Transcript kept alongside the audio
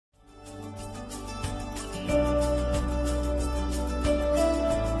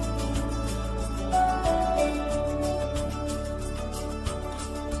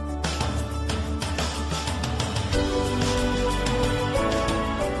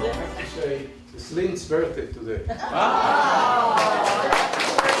It's Lynn's birthday today.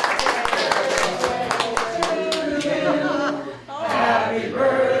 Happy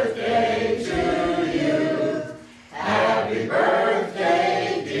birthday to you. Happy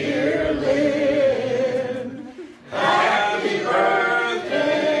birthday, dear Lynn. Happy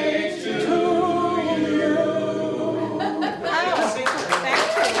birthday to you. Oh, thank you. Thank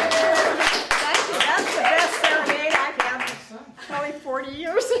you. That's the best serenade I've had in probably 40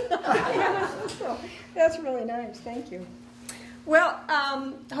 years. So, that's really nice. Thank you. Well,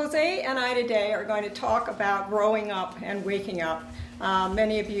 Jose and I today are going to talk about growing up and waking up.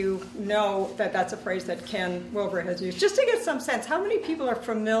 Many of you know that that's a phrase that Ken Wilber has used. Just to get some sense, how many people are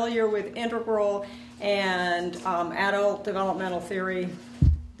familiar with integral and adult developmental theory,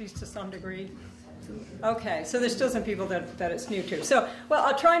 at least to some degree? Okay, so there's still some people that it's new to. So, well,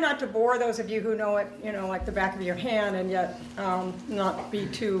 I'll try not to bore those of you who know it, like the back of your hand, and yet not be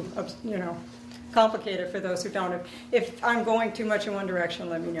too, complicated for those who don't. If I'm going too much in one direction,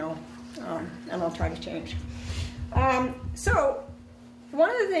 let me know, and I'll try to change. So one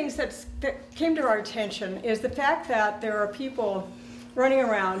of the things that came to our attention is the fact that there are people running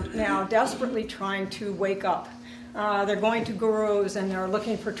around now desperately trying to wake up. They're going to gurus and they're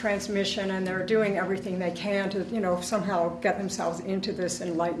looking for transmission and they're doing everything they can to somehow get themselves into this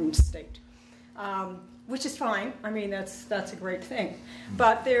enlightened state. Which is fine. I mean, that's a great thing.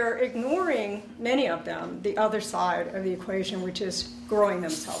 But they're ignoring, many of them, the other side of the equation, which is growing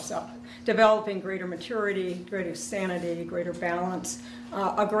themselves up, developing greater maturity, greater sanity, greater balance,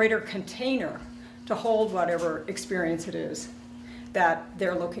 a greater container to hold whatever experience it is that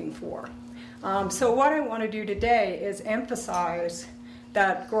they're looking for. So what I want to do today is emphasize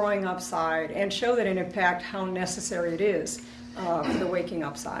that growing up side and show that, in fact, how necessary it is for the waking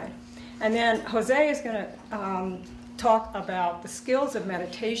up side. And then Jose is going to talk about the skills of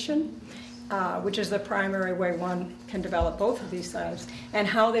meditation, which is the primary way one can develop both of these sides, and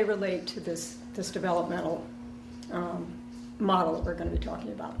how they relate to this developmental model that we're going to be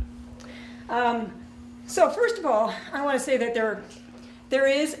talking about. So first of all, I want to say that there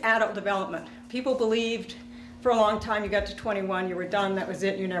is adult development. People believed for a long time you got to 21, you were done, that was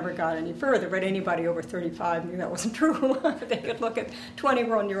it, you never got any further. But anybody over 35 knew that wasn't true. They could look at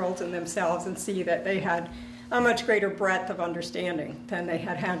 21-year-olds in themselves and see that they had a much greater breadth of understanding than they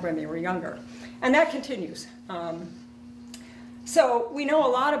had when they were younger. And that continues. So we know a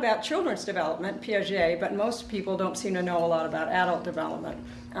lot about children's development, Piaget, but most people don't seem to know a lot about adult development,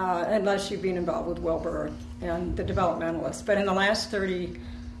 unless you've been involved with Wilber and the developmentalists. But in the last 30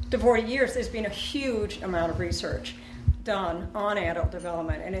 to 40 years, there's been a huge amount of research done on adult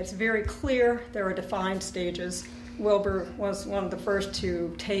development, and it's very clear there are defined stages. Wilber was one of the first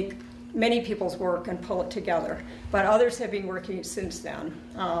to take many people's work and pull it together, but others have been working since then.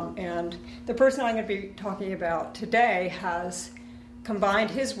 And the person I'm going to be talking about today has combined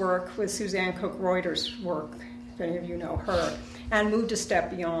his work with Suzanne Cook-Reuter's work, if any of you know her, and moved a step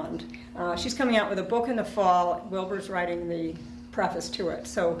beyond. She's coming out with a book in the fall. Wilber's writing the preface to it,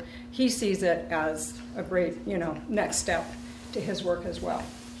 so he sees it as a great, next step to his work as well.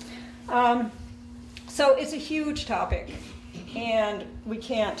 So it's a huge topic, and we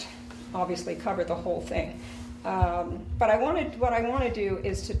can't obviously cover the whole thing. But what I want to do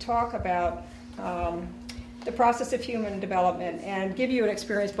is to talk about the process of human development and give you an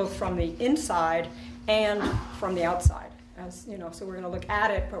experience both from the inside and from the outside. So we're going to look at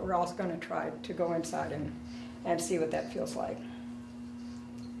it, but we're also going to try to go inside and see what that feels like.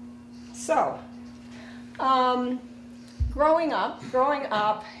 So, growing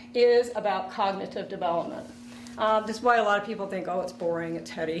up is about cognitive development. This is why a lot of people think, oh, it's boring,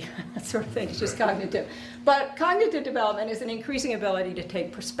 it's heady, that sort of thing, it's just cognitive. But cognitive development is an increasing ability to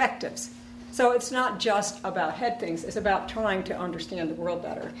take perspectives. So it's not just about head things, it's about trying to understand the world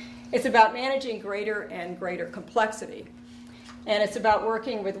better. It's about managing greater and greater complexity. And it's about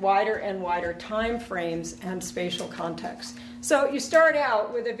working with wider and wider time frames and spatial contexts. So you start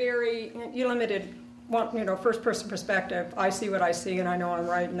out with a very limited, first-person perspective. I see what I see, and I know I'm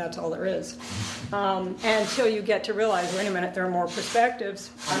right, and that's all there is. Until you get to realize, wait a minute, there are more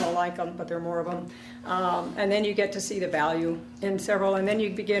perspectives. I don't like them, but there are more of them. And then you get to see the value in several, and then you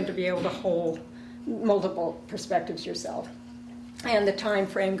begin to be able to hold multiple perspectives yourself. And the time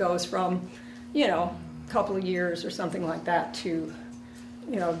frame goes from, couple of years or something like that to,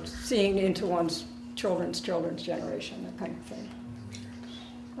 seeing into one's children's generation, that kind of thing.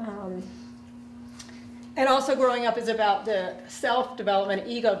 And also growing up is about the self-development,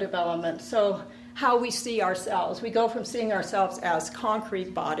 ego development, so how we see ourselves. We go from seeing ourselves as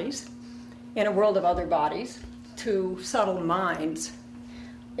concrete bodies in a world of other bodies to subtle minds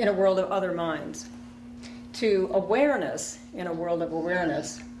in a world of other minds, to awareness in a world of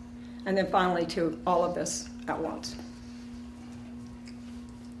awareness, and then finally to all of this at once.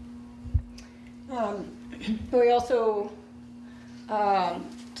 We also,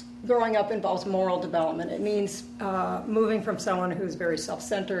 growing up involves moral development. It means moving from someone who's very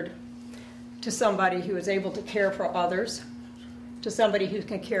self-centered to somebody who is able to care for others, to somebody who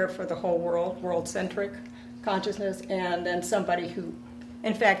can care for the whole world, world-centric consciousness, and then somebody who,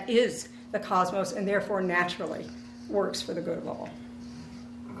 in fact, is the cosmos and therefore naturally works for the good of all.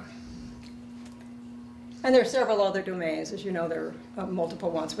 And there are several other domains. As you know, there are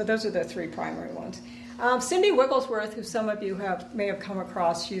multiple ones, but those are the three primary ones. Cindy Wigglesworth, who some of you may have come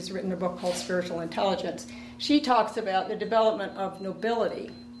across, she's written a book called Spiritual Intelligence. She talks about the development of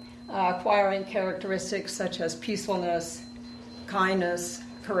nobility, acquiring characteristics such as peacefulness, kindness,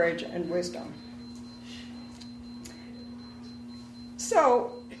 courage, and wisdom.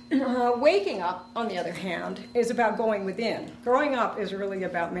 So, waking up, on the other hand, is about going within. Growing up is really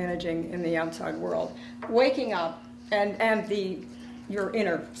about managing in the outside world. Waking up and your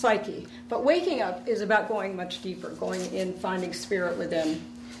inner psyche. But waking up is about going much deeper, going in, finding spirit within,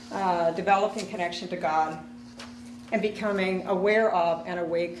 developing connection to God, and becoming aware of and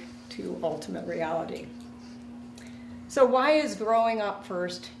awake to ultimate reality. So why is growing up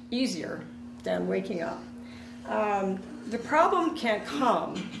first easier than waking up? The problem can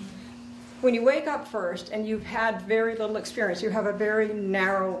come when you wake up first and you've had very little experience. You have a very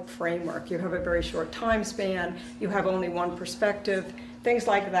narrow framework. You have a very short time span. You have only one perspective, things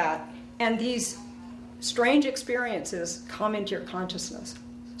like that. And these strange experiences come into your consciousness.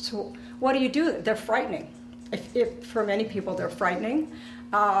 So what do? They're frightening. If for many people they're frightening.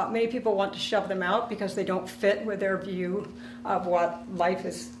 Many people want to shove them out because they don't fit with their view of what life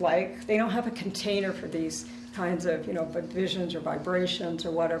is like. They don't have a container for these kinds of, visions or vibrations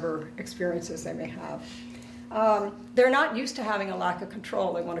or whatever experiences they may have. They're not used to having a lack of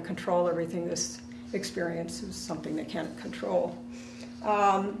control. They want to control everything. This experience is something they can't control.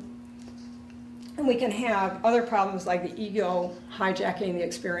 And we can have other problems like the ego hijacking the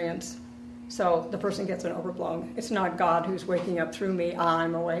experience. So the person gets an overblown. It's not God who's waking up through me.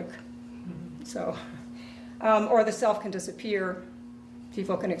 I'm awake. So, or the self can disappear.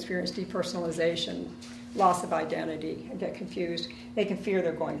 People can experience depersonalization, loss of identity, and get confused. They can fear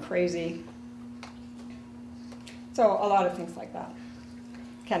they're going crazy. So a lot of things like that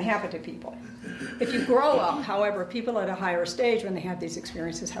can happen to people. If you grow up, however, people at a higher stage, when they have these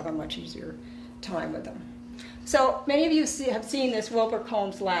experiences, have a much easier time with them. So many of you have seen this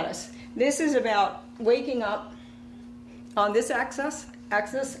Wilbur-Combs lattice. This is about waking up on this axis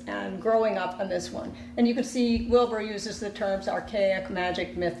and growing up on this one. And you can see Wilbur uses the terms archaic,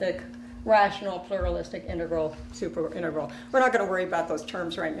 magic, mythic, rational, pluralistic, integral, super integral. We're not going to worry about those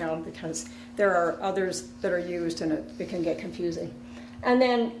terms right now because there are others that are used and it can get confusing. And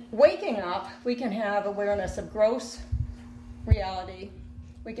then waking up, we can have awareness of gross reality.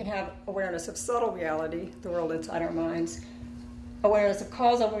 We can have awareness of subtle reality, the world inside our minds, awareness of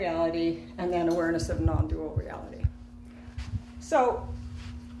causal reality, and then awareness of non-dual reality. So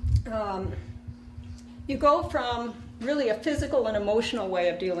you go from really a physical and emotional way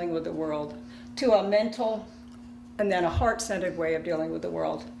of dealing with the world to a mental and then a heart-centered way of dealing with the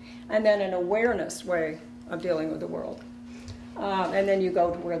world, and then an awareness way of dealing with the world. And then you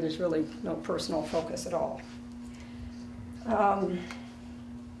go to where there's really no personal focus at all.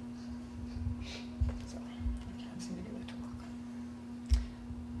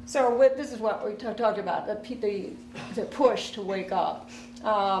 So this is what we talked about, the push to wake up.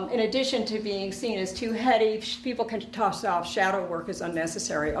 In addition to being seen as too heady, people can toss off shadow work as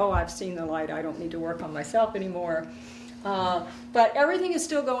unnecessary. Oh, I've seen the light, I don't need to work on myself anymore. But everything is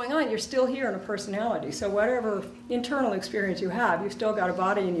still going on. You're still here in a personality. So whatever internal experience you have, you've still got a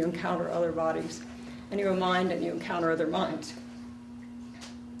body and you encounter other bodies. And you have a mind and you encounter other minds.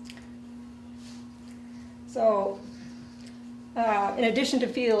 So in addition to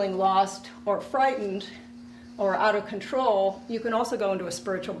feeling lost or frightened or out of control, you can also go into a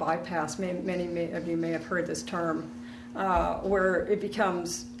spiritual bypass. Many of you may have heard this term, where it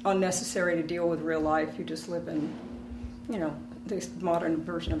becomes unnecessary to deal with real life. You just live in, this modern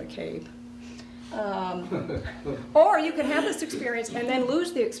version of a cave. Or you can have this experience and then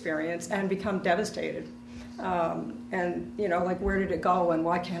lose the experience and become devastated. And, like, where did it go and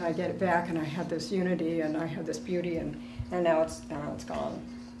why can't I get it back? And I had this unity and I had this beauty and now it's gone.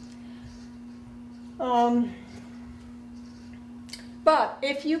 But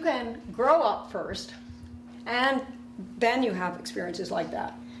if you can grow up first and then you have experiences like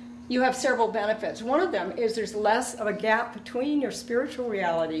that, you have several benefits. One of them is there's less of a gap between your spiritual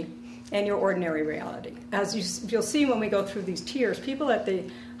reality and your ordinary reality. As you'll see when we go through these tiers, people at the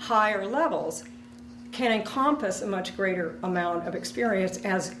higher levels can encompass a much greater amount of experience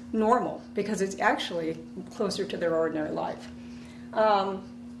as normal because it's actually closer to their ordinary life.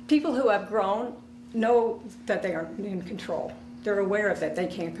 People who have grown know that they aren't in control. They're aware of that they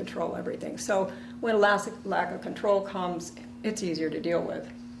can't control everything. So when lack of control comes, it's easier to deal with.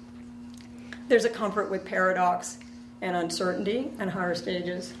 There's a comfort with paradox and uncertainty in higher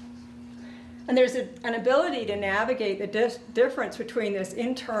stages. And there's an ability to navigate the difference between this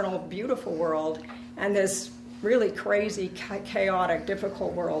internal, beautiful world and this really crazy, chaotic,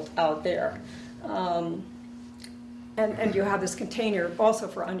 difficult world out there. And you have this container also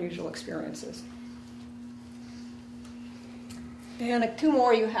for unusual experiences. And two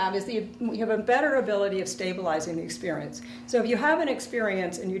more you have is you have a better ability of stabilizing the experience. So if you have an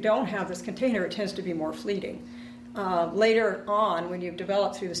experience and you don't have this container, it tends to be more fleeting. Later on, when you've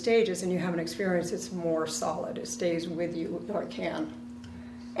developed through the stages and you have an experience, it's more solid. It stays with you, or it can.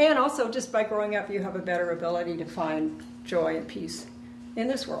 And also, just by growing up, you have a better ability to find joy and peace in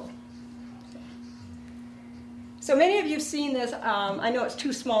this world. So many of you have seen this. I know it's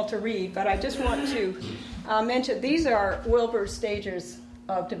too small to read, but I just want to mention these are Wilbur's stages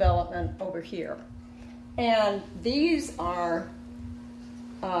of development over here. And these are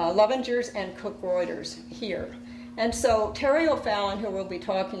Lovinger's and Cook-Reuters here. And so Terri O'Fallon, who we'll be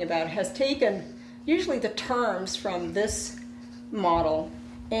talking about, has taken usually the terms from this model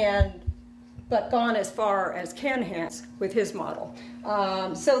but gone as far as Ken has with his model.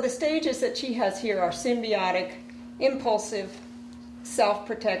 So the stages that she has here are symbiotic, impulsive,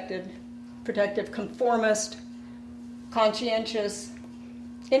 self-protective, conformist, conscientious,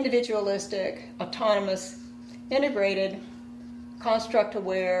 individualistic, autonomous, integrated,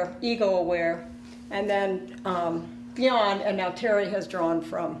 construct-aware, ego-aware, and then beyond, and now Terri has drawn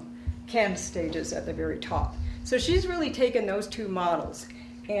from Ken's stages at the very top. So she's really taken those two models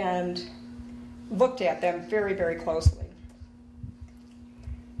and looked at them very, very closely.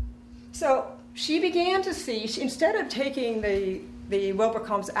 So she began to see, instead of taking the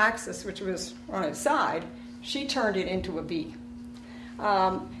Wilber-Combs axis, which was on its side, she turned it into a B.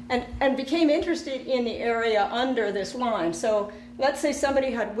 And became interested in the area under this line. So let's say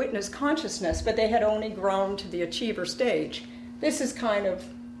somebody had witness consciousness, but they had only grown to the achiever stage. This is kind of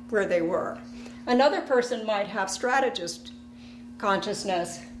where they were. Another person might have strategist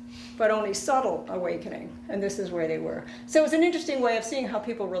consciousness, but only subtle awakening, and this is where they were. So it's an interesting way of seeing how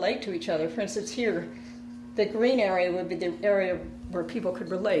people relate to each other. For instance, here, the green area would be the area where people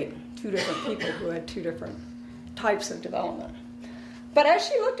could relate, two different people who had two different types of development. But as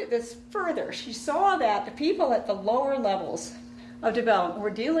she looked at this further, she saw that the people at the lower levels of development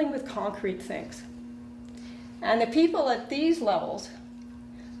were dealing with concrete things. And the people at these levels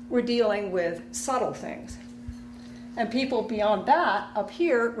were dealing with subtle things. And people beyond that, up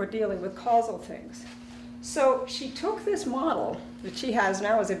here, were dealing with causal things. So she took this model that she has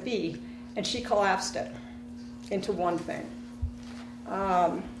now as a B, and she collapsed it into one thing.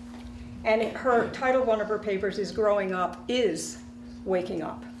 And her title of one of her papers is Growing Up is Waking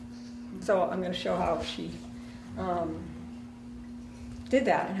Up. So I'm going to show how she did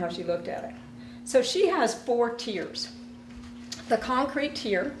that and how she looked at it. So she has 4 tiers. The concrete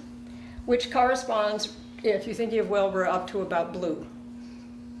tier, which corresponds, if you think of Wilbur, up to about blue.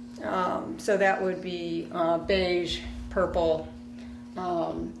 So that would be beige, purple,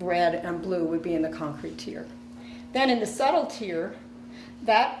 red, and blue would be in the concrete tier. Then in the subtle tier,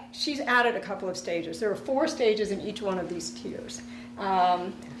 that she's added a couple of stages. There are 4 stages in each one of these tiers.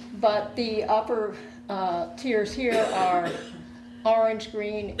 But the upper tiers here are orange,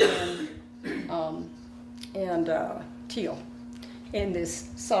 green, and teal in this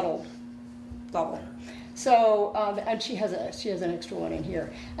subtle level. So, and she has an extra one in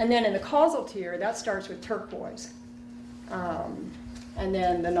here. And then in the causal tier, that starts with turquoise. And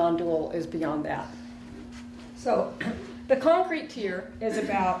then the non-dual is beyond that. So the concrete tier is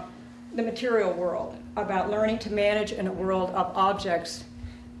about the material world, about learning to manage in a world of objects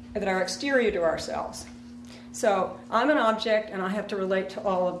that are exterior to ourselves. So I'm an object, and I have to relate to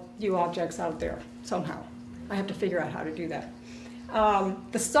all of you objects out there somehow. I have to figure out how to do that.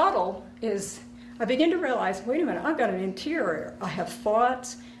 The subtle is, I begin to realize, wait a minute, I've got an interior. I have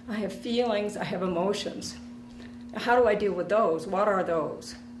thoughts, I have feelings, I have emotions. How do I deal with those? What are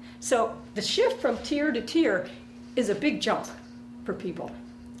those? So the shift from tier to tier is a big jump for people.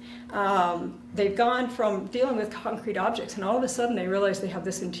 They've gone from dealing with concrete objects, and all of a sudden they realize they have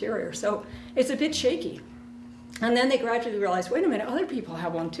this interior. So it's a bit shaky. And then they gradually realize, wait a minute, other people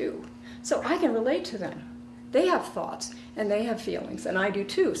have one too. So I can relate to them. They have thoughts and they have feelings, and I do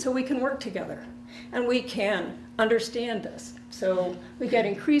too. So we can work together and we can understand this. So we get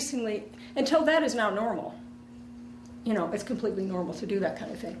increasingly, until that is now normal. You know, it's completely normal to do that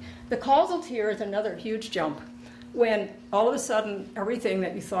kind of thing. The causal tier is another huge jump when all of a sudden everything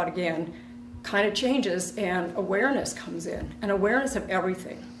that you thought again kind of changes and awareness comes in, and awareness of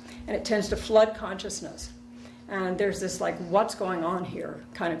everything. And it tends to flood consciousness. And there's this like, what's going on here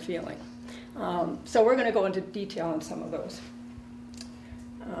kind of feeling. So we're going to go into detail on some of those.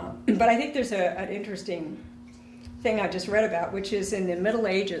 But I think there's an interesting thing I just read about, which is in the Middle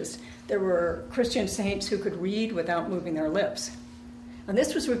Ages, there were Christian saints who could read without moving their lips. And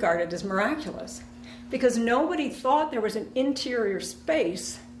this was regarded as miraculous, because nobody thought there was an interior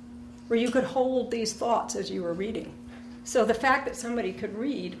space where you could hold these thoughts as you were reading. So the fact that somebody could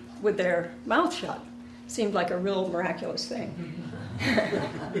read with their mouth shut seemed like a real miraculous thing.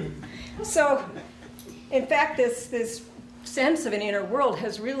 So, in fact, this sense of an inner world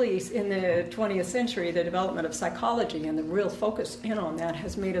has really, in the 20th century, the development of psychology and the real focus in on that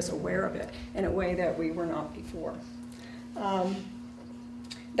has made us aware of it in a way that we were not before.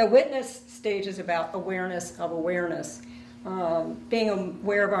 The witness stage is about awareness of awareness, being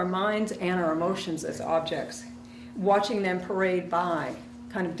aware of our minds and our emotions as objects, watching them parade by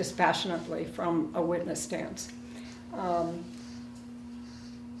kind of dispassionately from a witness stance.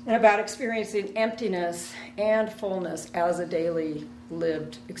 And about experiencing emptiness and fullness as a daily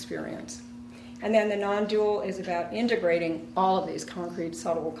lived experience. And then the non-dual is about integrating all of these concrete,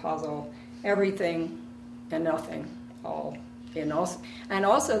 subtle, causal, everything and nothing, all in us. And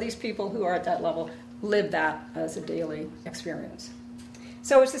also these people who are at that level live that as a daily experience.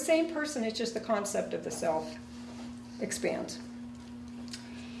 So it's the same person, it's just the concept of the self expands.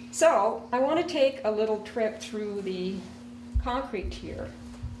 So I want to take a little trip through the concrete here.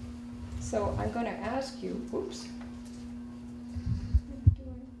 So I'm going to ask you, oops.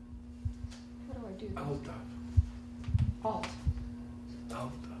 How do I do that? Alt.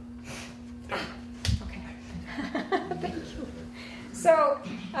 Okay. Thank you. So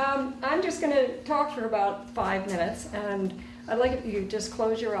I'm just going to talk for about 5 minutes, and I'd like you to just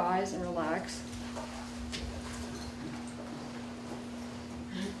close your eyes and relax.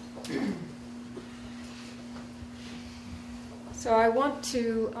 So I want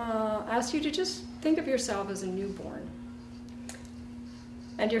to ask you to just think of yourself as a newborn.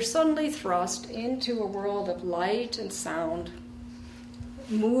 And you're suddenly thrust into a world of light and sound,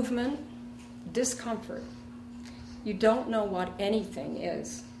 movement, discomfort. You don't know what anything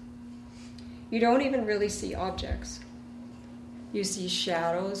is. You don't even really see objects. You see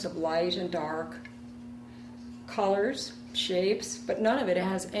shadows of light and dark, colors, shapes, but none of it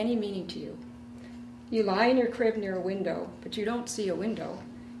has any meaning to you. You lie in your crib near a window, but you don't see a window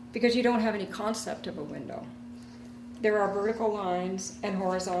because you don't have any concept of a window. There are vertical lines and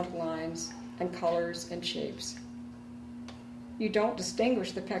horizontal lines and colors and shapes. You don't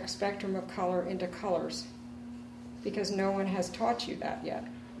distinguish the spectrum of color into colors because no one has taught you that yet.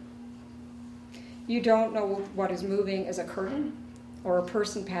 You don't know what is moving as a curtain or a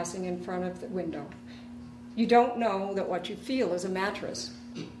person passing in front of the window. You don't know that what you feel is a mattress.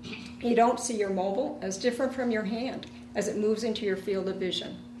 You don't see your mobile as different from your hand as it moves into your field of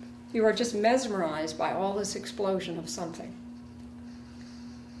vision. You are just mesmerized by all this explosion of something.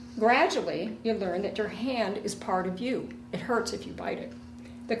 Gradually, you learn that your hand is part of you. It hurts if you bite it.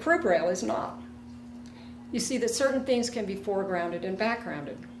 The crib rail is not. You see that certain things can be foregrounded and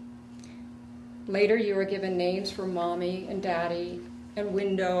backgrounded. Later, you are given names for mommy and daddy and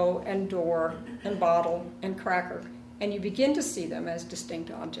window and door and bottle and cracker, and you begin to see them as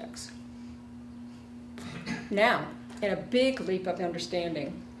distinct objects. Now, in a big leap of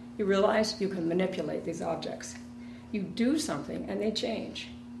understanding, you realize you can manipulate these objects. You do something and they change.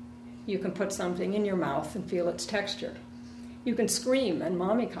 You can put something in your mouth and feel its texture. You can scream and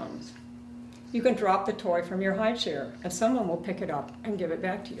mommy comes. You can drop the toy from your high chair and someone will pick it up and give it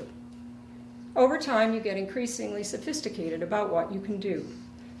back to you. Over time, you get increasingly sophisticated about what you can do.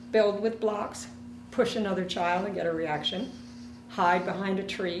 Build with blocks, push another child and get a reaction, hide behind a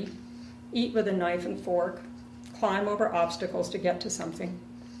tree, eat with a knife and fork, climb over obstacles to get to something,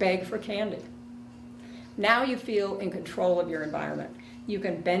 beg for candy. Now you feel in control of your environment. You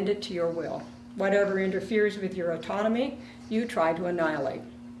can bend it to your will. Whatever interferes with your autonomy, you try to annihilate.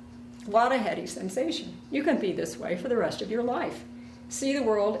 What a heady sensation. You can be this way for the rest of your life. See the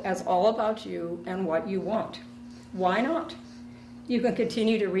world as all about you and what you want. Why not? You can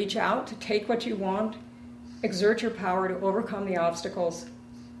continue to reach out, to take what you want, exert your power to overcome the obstacles,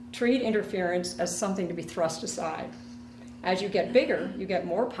 Treat interference as something to be thrust aside. As you get bigger, you get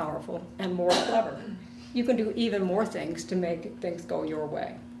more powerful and more clever. You can do even more things to make things go your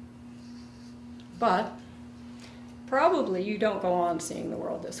way. But probably you don't go on seeing the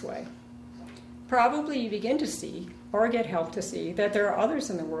world this way. Probably you begin to see, or get help to see, that there are others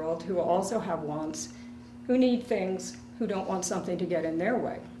in the world who also have wants, who need things, who don't want something to get in their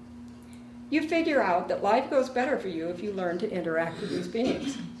way. You figure out that life goes better for you if you learn to interact with these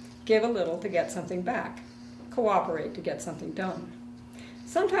beings. Give a little to get something back. Cooperate to get something done.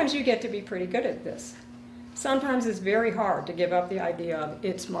 Sometimes you get to be pretty good at this. Sometimes it's very hard to give up the idea of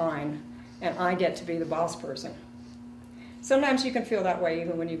it's mine and I get to be the boss person. Sometimes you can feel that way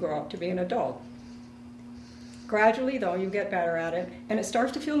even when you grow up to be an adult. Gradually, though, you get better at it, and it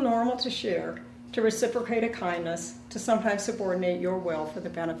starts to feel normal to share, to reciprocate a kindness, to sometimes subordinate your will for the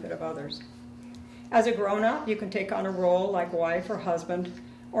benefit of others. As a grown-up, you can take on a role like wife or husband,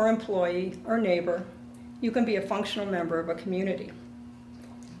 or employee or neighbor. You can be a functional member of a community.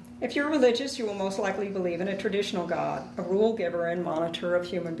 If you're religious, you will most likely believe in a traditional God, a rule giver and monitor of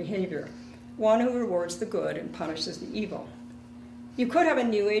human behavior, one who rewards the good and punishes the evil. You could have a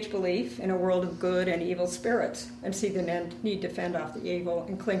New Age belief in a world of good and evil spirits and see the need to fend off the evil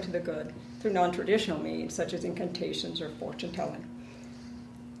and cling to the good through non-traditional means, such as incantations or fortune-telling.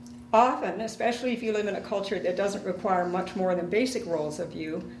 Often, especially if you live in a culture that doesn't require much more than basic roles of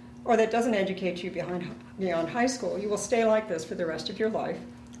you, or that doesn't educate you beyond high school, you will stay like this for the rest of your life,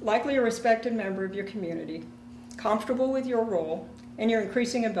 likely a respected member of your community, comfortable with your role and your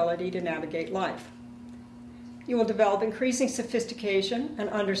increasing ability to navigate life. You will develop increasing sophistication and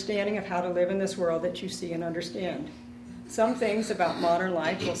understanding of how to live in this world that you see and understand. Some things about modern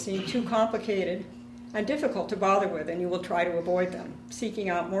life will seem too complicated and difficult to bother with, and you will try to avoid them, seeking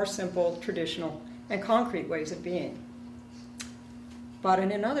out more simple, traditional, and concrete ways of being. But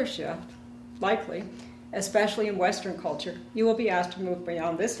in another shift, likely, especially in Western culture, you will be asked to move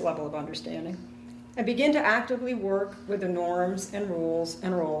beyond this level of understanding and begin to actively work with the norms and rules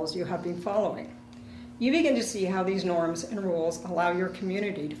and roles you have been following. You begin to see how these norms and rules allow your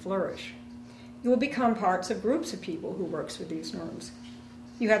community to flourish. You will become parts of groups of people who works with these norms.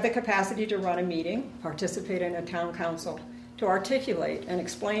 You have the capacity to run a meeting, participate in a town council, to articulate and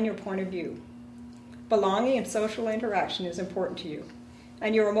explain your point of view. Belonging and social interaction is important to you,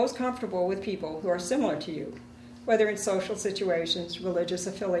 and you are most comfortable with people who are similar to you, whether in social situations, religious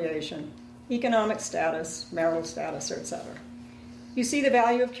affiliation, economic status, marital status, or etc. You see the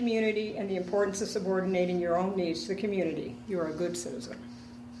value of community and the importance of subordinating your own needs to the community. You are a good citizen.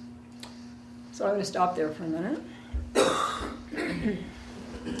 So I'm going to stop there for a minute.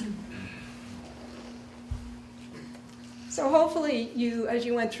 So hopefully you, as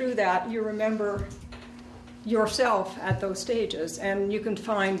you went through that, you remember yourself at those stages, and you can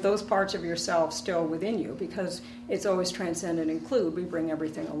find those parts of yourself still within you, because it's always transcend and include. We bring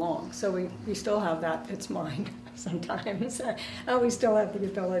everything along. So we still have that, it's mine sometimes. And we still have the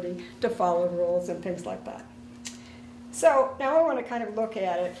ability to follow rules and things like that. So now I want to kind of look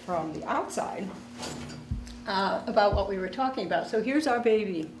at it from the outside about what we were talking about. So here's our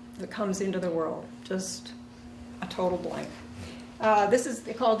baby that comes into the world, just a total blank. This is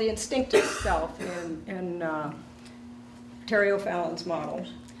called the instinctive self in Terri O'Fallon's model,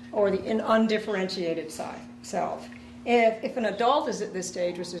 or the undifferentiated self. If an adult is at this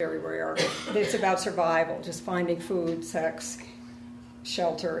stage, which is very rare, it's about survival, just finding food, sex,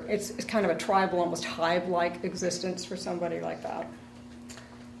 shelter. It's kind of a tribal, almost hive-like existence for somebody like that.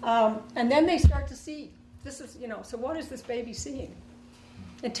 And then they start to see, this is, so what is this baby seeing?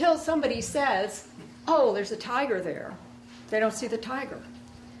 Until somebody says, oh, there's a tiger there. They don't see the tiger.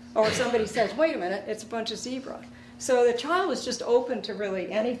 Or somebody says, wait a minute, it's a bunch of zebra. So the child is just open to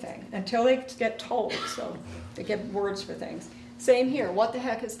really anything until they get told, so they get words for things. Same here, what the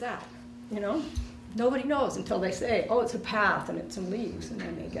heck is that? Nobody knows until they say, oh, it's a path and it's some leaves, and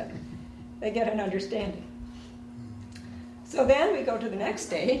then they get an understanding. So then we go to the next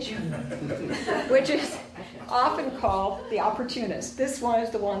stage, which is often called the opportunist. This one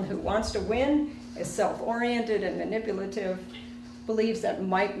is the one who wants to win, is self-oriented and manipulative, believes that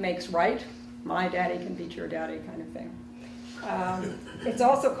might makes right. My daddy can beat your daddy kind of thing. It's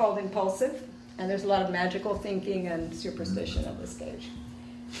also called impulsive, and there's a lot of magical thinking and superstition at this stage.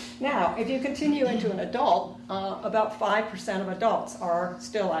 Now, if you continue into an adult, about 5% of adults are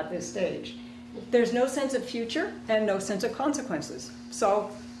still at this stage. There's no sense of future and no sense of consequences.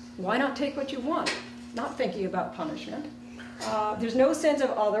 So why not take what you want? Not thinking about punishment. There's no sense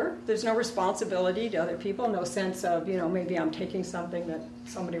of other. There's no responsibility to other people. No sense of, maybe I'm taking something that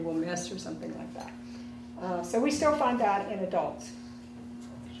somebody will miss or something like that. So we still find that in adults.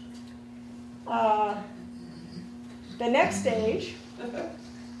 The next stage,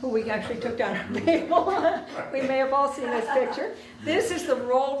 who we actually took down our table, we may have all seen this picture. This is the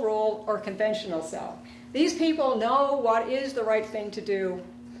role or conventional self. These people know what is the right thing to do,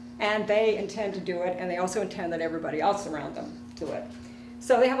 and they intend to do it, and they also intend that everybody else around them do it.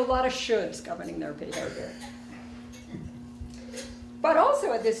 So they have a lot of shoulds governing their behavior. But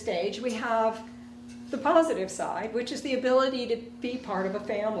also at this stage, we have the positive side, which is the ability to be part of a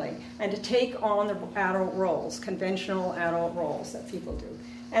family and to take on the adult roles, conventional adult roles that people do.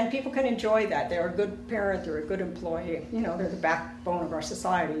 And people can enjoy that. They're a good parent, they're a good employee, you know, they're the backbone of our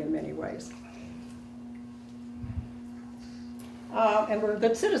society in many ways. And we're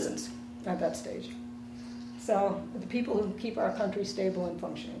good citizens at that stage. So the people who keep our country stable and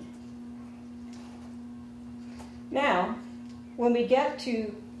functioning. Now, when we get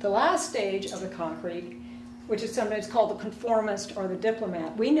to the last stage of the concrete, which is sometimes called the conformist or the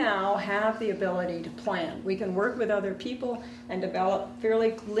diplomat, we now have the ability to plan. We can work with other people and develop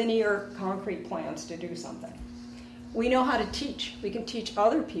fairly linear concrete plans to do something. We know how to teach. We can teach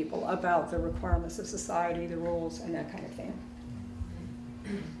other people about the requirements of society, the rules, and that kind of thing.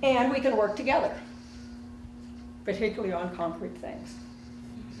 And we can work together, particularly on concrete things.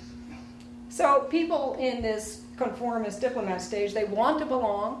 So people in this conformist diplomat stage, they want to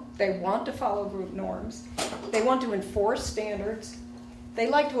belong, they want to follow group norms, they want to enforce standards, they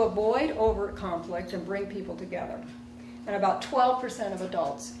like to avoid overt conflict and bring people together. And about 12% of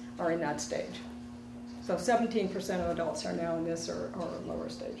adults are in that stage. So 17% of adults are now in this or lower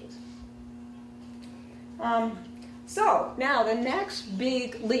stages. So now the next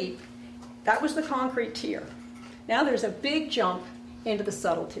big leap, that was the concrete tier. Now there's a big jump into the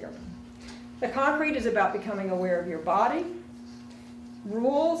subtle tier. The concrete is about becoming aware of your body,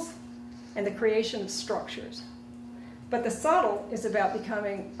 rules, and the creation of structures. But the subtle is about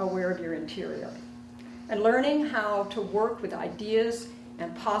becoming aware of your interior and learning how to work with ideas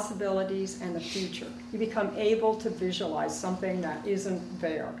and possibilities and the future. You become able to visualize something that isn't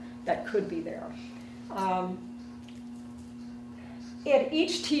there, that could be there. At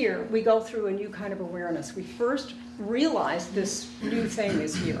each tier, we go through a new kind of awareness. We first realize this new thing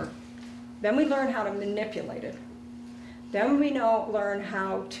is here. Then we learn how to manipulate it. Then we learn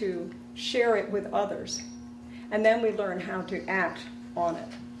how to share it with others. And then we learn how to act on it.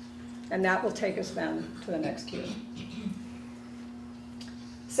 And that will take us then to the next tier.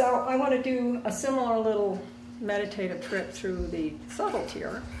 So I want to do a similar little meditative trip through the subtle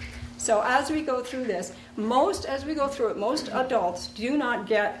tier. So as we go through this, most adults do not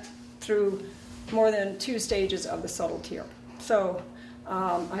get through more than 2 stages of the subtle tier. So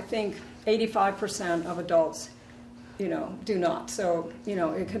I think 85% of adults, do not. So,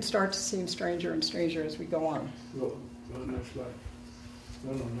 it can start to seem stranger and stranger as we go on. Go next slide.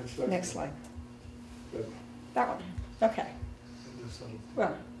 No, next slide. Next slide. Good. That one. Okay.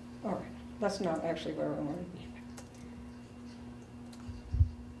 Well, all right. That's not actually where I wanted to be.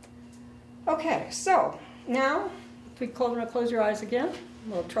 Okay, so now, if we close your eyes again,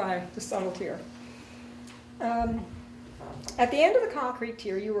 we'll try the subtle tier. At the end of the concrete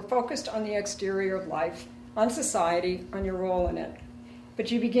tier, you were focused on the exterior of life, on society, on your role in it.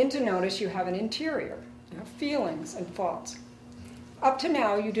 But you begin to notice you have an interior. You have feelings and thoughts. Up to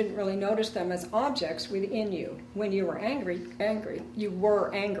now, you didn't really notice them as objects within you. When you were angry, you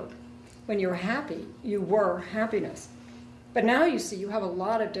were anger. When you were happy, you were happiness. But now you see you have a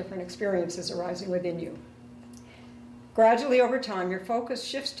lot of different experiences arising within you. Gradually over time, your focus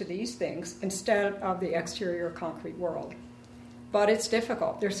shifts to these things instead of the exterior concrete world. But it's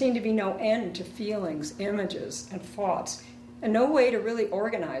difficult. There seem to be no end to feelings, images, and thoughts, and no way to really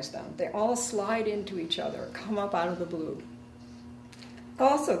organize them. They all slide into each other, come up out of the blue.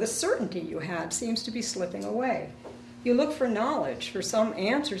 Also, the certainty you had seems to be slipping away. You look for knowledge, for some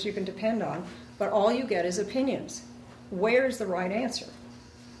answers you can depend on, but all you get is opinions. Where's the right answer?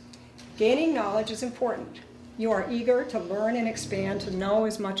 Gaining knowledge is important. You are eager to learn and expand, to know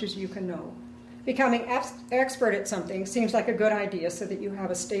as much as you can know. Becoming expert at something seems like a good idea so that you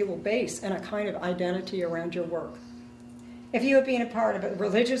have a stable base and a kind of identity around your work. If you have been a part of a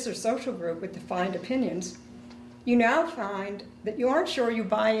religious or social group with defined opinions, you now find that you aren't sure you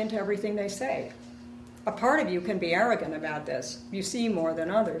buy into everything they say. A part of you can be arrogant about this. You see more than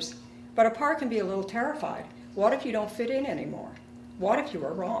others. But a part can be a little terrified. What if you don't fit in anymore? What if you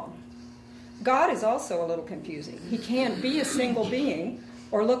are wrong? God is also a little confusing. He can't be a single being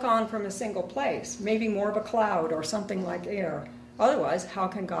or look on from a single place, maybe more of a cloud or something like air. Otherwise, how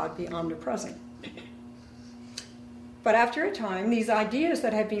can God be omnipresent? But after a time, these ideas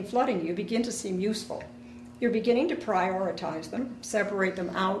that have been flooding you begin to seem useful. You're beginning to prioritize them, separate them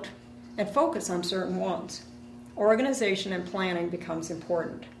out, and focus on certain ones. Organization and planning becomes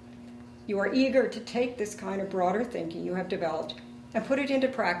important. You are eager to take this kind of broader thinking you have developed and put it into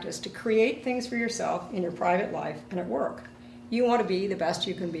practice to create things for yourself in your private life and at work. You want to be the best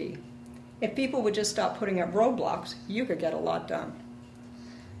you can be. If people would just stop putting up roadblocks, you could get a lot done.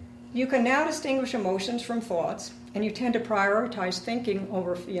 You can now distinguish emotions from thoughts, and you tend to prioritize thinking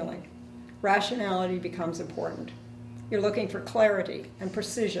over feeling. Rationality becomes important. You're looking for clarity and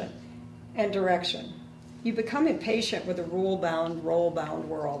precision and direction. You become impatient with a rule-bound, role-bound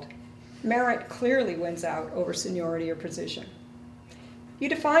world. Merit clearly wins out over seniority or position. You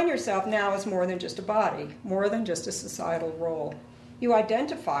define yourself now as more than just a body, more than just a societal role. You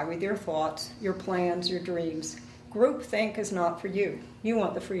identify with your thoughts, your plans, your dreams. Groupthink is not for you. You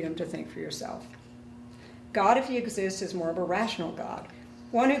want the freedom to think for yourself. God, if he exists, is more of a rational God,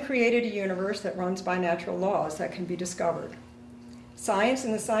 one who created a universe that runs by natural laws that can be discovered. Science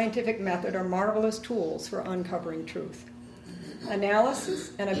and the scientific method are marvelous tools for uncovering truth.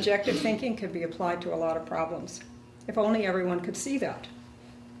 Analysis and objective thinking can be applied to a lot of problems. If only everyone could see that.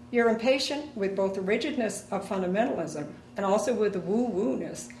 You're impatient with both the rigidness of fundamentalism and also with the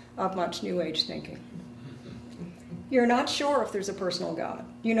woo-woo-ness of much New Age thinking. You're not sure if there's a personal God.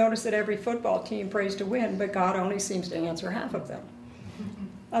 You notice that every football team prays to win, but God only seems to answer half of them.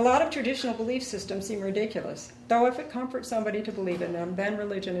 A lot of traditional belief systems seem ridiculous, though if it comforts somebody to believe in them, then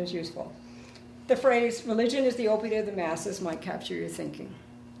religion is useful. The phrase, religion is the opiate of the masses, might capture your thinking.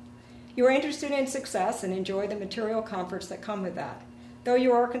 You are interested in success and enjoy the material comforts that come with that, though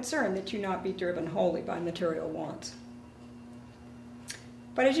you are concerned that you not be driven wholly by material wants.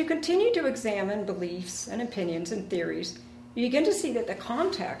 But as you continue to examine beliefs and opinions and theories, you begin to see that the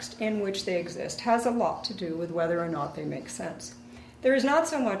context in which they exist has a lot to do with whether or not they make sense. There is not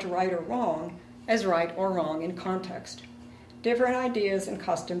so much right or wrong as right or wrong in context. Different ideas and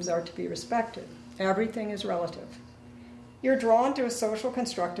customs are to be respected. Everything is relative. You're drawn to a social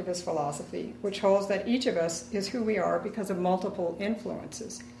constructivist philosophy, which holds that each of us is who we are because of multiple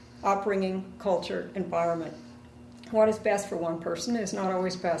influences: upbringing, culture, environment. What is best for one person is not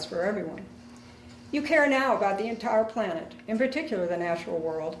always best for everyone. You care now about the entire planet, in particular the natural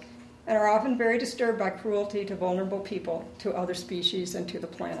world, and are often very disturbed by cruelty to vulnerable people, to other species, and to the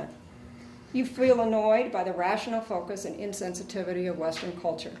planet. You feel annoyed by the rational focus and insensitivity of Western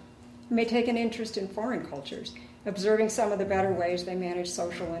culture. You may take an interest in foreign cultures, observing some of the better ways they manage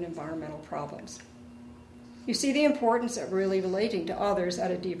social and environmental problems. You see the importance of really relating to others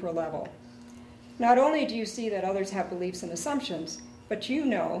at a deeper level. Not only do you see that others have beliefs and assumptions, but you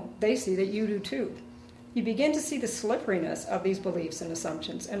know they see that you do too. You begin to see the slipperiness of these beliefs and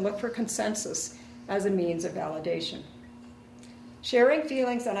assumptions and look for consensus as a means of validation. Sharing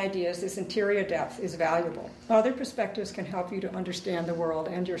feelings and ideas, this interior depth, is valuable. Other perspectives can help you to understand the world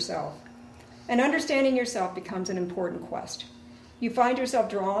and yourself. And understanding yourself becomes an important quest. You find yourself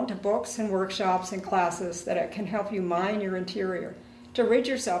drawn to books and workshops and classes that can help you mine your interior, to rid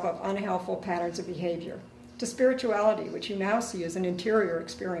yourself of unhelpful patterns of behavior, to spirituality, which you now see as an interior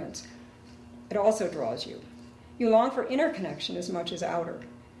experience. It also draws you. You long for inner connection as much as outer.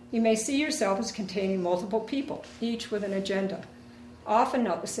 You may see yourself as containing multiple people, each with an agenda, often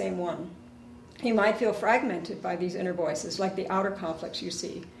not the same one. You might feel fragmented by these inner voices, like the outer conflicts you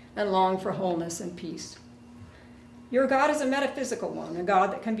see, and long for wholeness and peace. Your God is a metaphysical one, a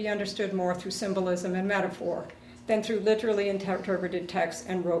God that can be understood more through symbolism and metaphor than through literally interpreted texts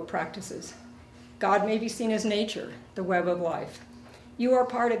and rote practices. God may be seen as nature, the web of life. You are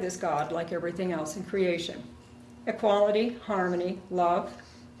part of this God, like everything else in creation. Equality, harmony, love,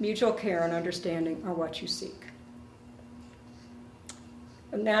 mutual care, and understanding are what you seek.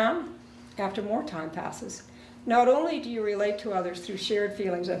 And now, after more time passes, not only do you relate to others through shared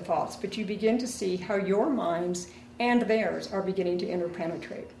feelings and thoughts, but you begin to see how your minds and theirs are beginning to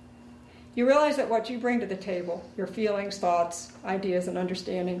interpenetrate. You realize that what you bring to the table, your feelings, thoughts, ideas, and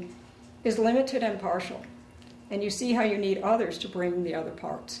understanding, is limited and partial, and you see how you need others to bring the other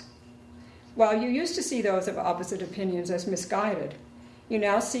parts. While you used to see those of opposite opinions as misguided, you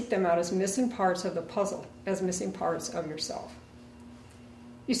now seek them out as missing parts of the puzzle, as missing parts of yourself.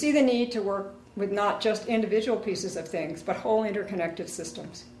 You see the need to work with not just individual pieces of things, but whole interconnected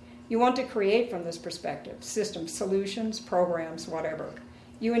systems. You want to create from this perspective, systems, solutions, programs, whatever.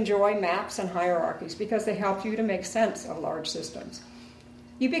 You enjoy maps and hierarchies because they help you to make sense of large systems.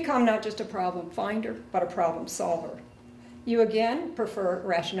 You become not just a problem finder, but a problem solver. You again prefer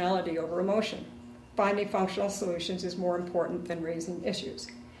rationality over emotion. Finding functional solutions is more important than raising issues.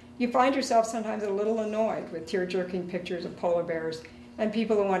 You find yourself sometimes a little annoyed with tear-jerking pictures of polar bears and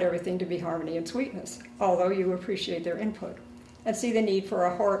people who want everything to be harmony and sweetness, although you appreciate their input. and see the need for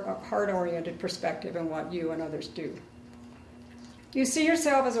a heart-oriented perspective in what you and others do. You see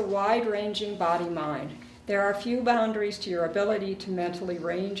yourself as a wide-ranging body-mind. There are few boundaries to your ability to mentally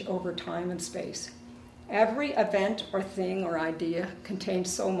range over time and space. Every event or thing or idea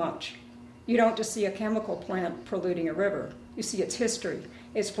contains so much. You don't just see a chemical plant polluting a river. You see its history,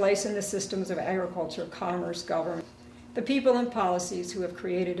 its place in the systems of agriculture, commerce, government, the people and policies who have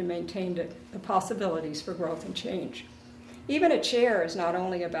created and maintained it, the possibilities for growth and change. Even a chair is not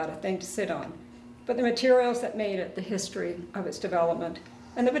only about a thing to sit on, but the materials that made it, the history of its development,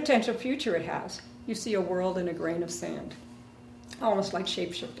 and the potential future it has. You see a world in a grain of sand, almost like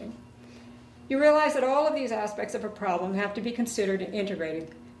shape-shifting. You realize that all of these aspects of a problem have to be considered and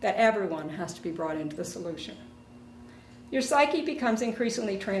integrated, that everyone has to be brought into the solution. Your psyche becomes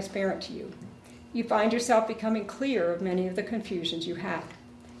increasingly transparent to you. You find yourself becoming clear of many of the confusions you have.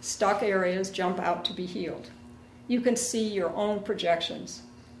 Stuck areas jump out to be healed. You can see your own projections.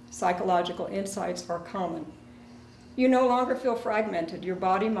 Psychological insights are common. You no longer feel fragmented. Your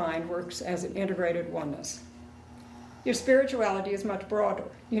body-mind works as an integrated oneness. Your spirituality is much broader.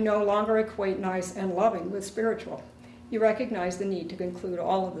 You no longer equate nice and loving with spiritual. You recognize the need to include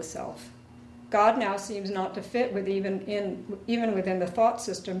all of the self. God now seems not to fit with even within the thought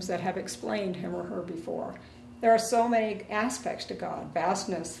systems that have explained him or her before. There are so many aspects to God: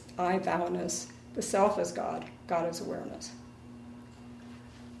 vastness, I-thou-ness, the self as God, God as awareness.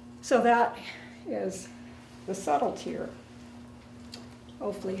 So that is the subtle tier,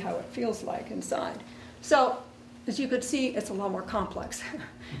 hopefully how it feels like inside. So as you could see, it's a lot more complex.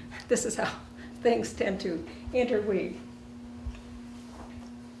 This is how things tend to interweave.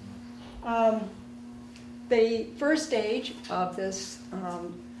 The first stage of this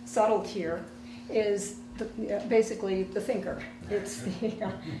subtle tier is basically the thinker. It's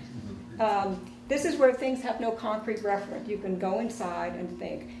this is where things have no concrete reference. You can go inside and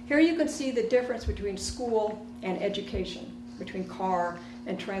think. Here you can see the difference between school and education, between car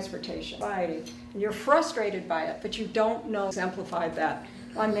and transportation, society. And you're frustrated by it, but you don't know exemplified that.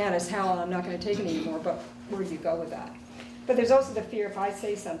 I'm mad as hell and I'm not going to take it anymore, but where do you go with that? But there's also the fear, if I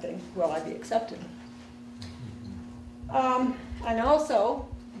say something, will I be accepted? And also,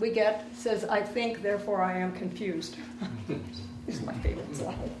 we get, says, I think, therefore I am confused. This is my favorite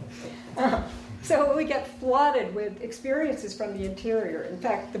slide. So we get flooded with experiences from the interior. In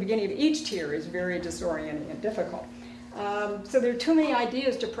fact, the beginning of each tier is very disorienting and difficult. So there are too many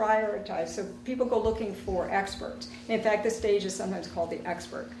ideas to prioritize, so people go looking for experts. In fact, this stage is sometimes called the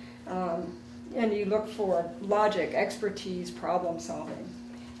expert. And you look for logic, expertise, problem solving.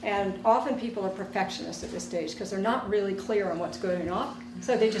 And often people are perfectionists at this stage because they're not really clear on what's going on,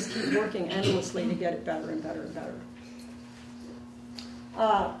 so they just keep working endlessly to get it better and better and better.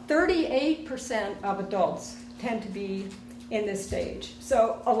 38% of adults tend to be in this stage.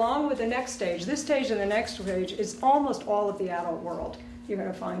 So along with the next stage, this stage and the next stage is almost all of the adult world. You're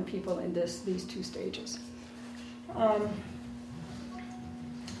going to find people in these two stages.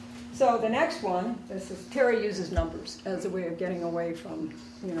 So the next one, this is, Terri uses numbers as a way of getting away from,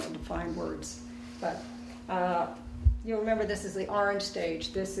 defined words. But you'll remember this is the orange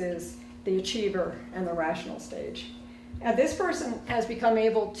stage. This is the achiever and the rational stage. And this person has become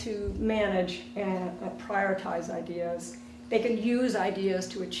able to manage and prioritize ideas. They can use ideas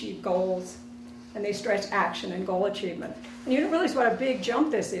to achieve goals, and they stretch action and goal achievement. And you don't realize what a big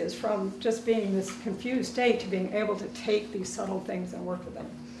jump this is from just being in this confused state to being able to take these subtle things and work with them.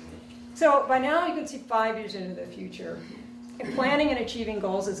 So by now you can see 5 years into the future. And planning and achieving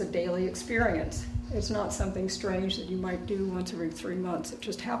goals is a daily experience. It's not something strange that you might do once every 3 months. It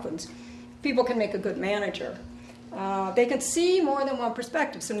just happens. People can make a good manager. They can see more than one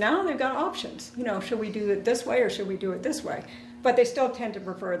perspective. So now they've got options. Should we do it this way or should we do it this way? But they still tend to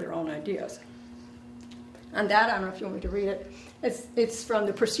prefer their own ideas. And that, I don't know if you want me to read it. It's from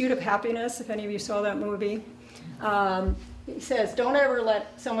The Pursuit of Happiness, if any of you saw that movie. He says, don't ever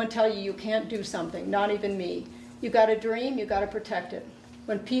let someone tell you can't do something, not even me. You got a dream, you got to protect it.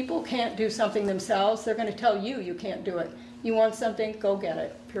 When people can't do something themselves, they're going to tell you can't do it. You want something, go get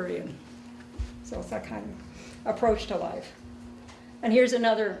it, period. So it's that kind of approach to life. And here's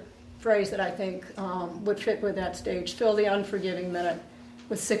another phrase that I think would fit with that stage. Fill the unforgiving minute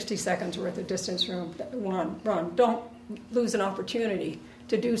with 60 seconds worth of distance run. Don't lose an opportunity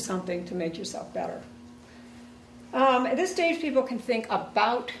to do something to make yourself better. At this stage, people can think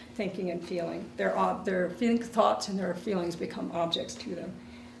about thinking and feeling. Their feelings, thoughts, and their feelings become objects to them.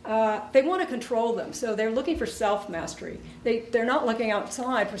 They want to control them, so they're looking for self-mastery. They're not looking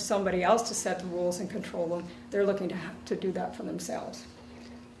outside for somebody else to set the rules and control them. They're looking to do that for themselves.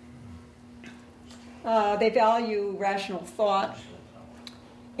 They value rational thought,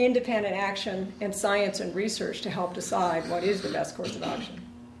 independent action, and science and research to help decide what is the best course of action.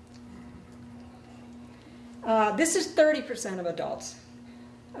 This is 30% of adults.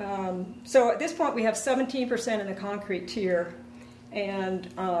 So at this point, we have 17% in the concrete tier and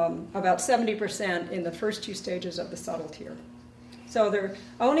about 70% in the first two stages of the subtle tier. So there are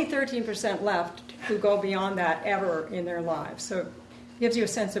only 13% left who go beyond that ever in their lives. So it gives you a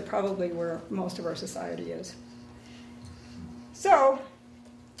sense of probably where most of our society is. So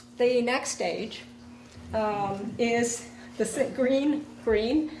the next stage is the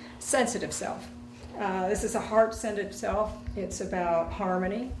green sensitive self. This is a heart-centered self. It's about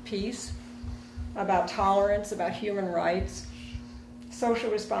harmony, peace, about tolerance, about human rights,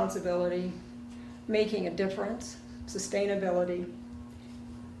 social responsibility, making a difference, sustainability,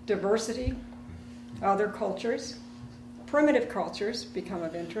 diversity, other cultures, primitive cultures become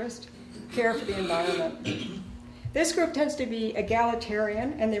of interest, care for the environment. This group tends to be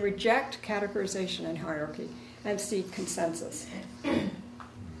egalitarian, and they reject categorization and hierarchy and seek consensus.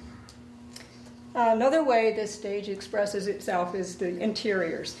 Another way this stage expresses itself is the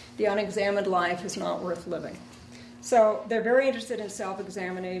interiors. The unexamined life is not worth living. So they're very interested in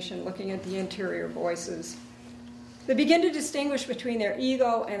self-examination, looking at the interior voices. They begin to distinguish between their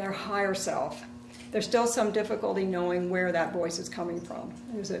ego and their higher self. There's still some difficulty knowing where that voice is coming from.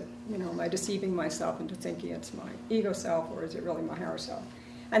 Is it, am I deceiving myself into thinking it's my ego self, or is it really my higher self?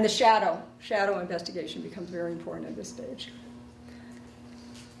 And the shadow investigation becomes very important at this stage.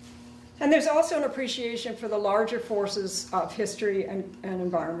 And there's also an appreciation for the larger forces of history and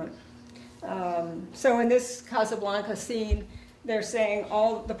environment. So in this Casablanca scene, they're saying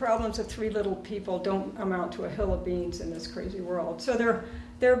all the problems of three little people don't amount to a hill of beans in this crazy world. So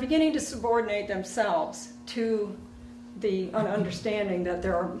they're beginning to subordinate themselves to an understanding that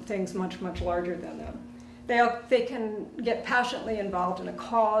there are things much, much larger than them. They can get passionately involved in a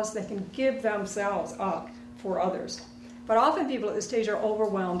cause. They can give themselves up for others. But often people at this stage are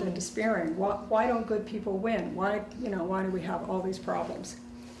overwhelmed and despairing. Why don't good people win? Why do we have all these problems?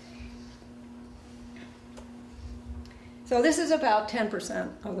 So this is about 10%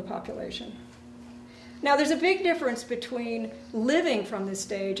 of the population. Now there's a big difference between living from this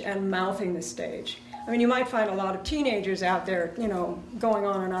stage and mouthing this stage. I mean, you might find a lot of teenagers out there, going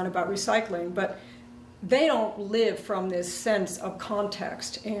on and on about recycling, but they don't live from this sense of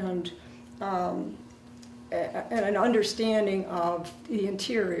context and an understanding of the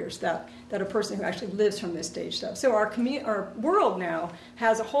interiors that a person who actually lives from this stage does. So our world now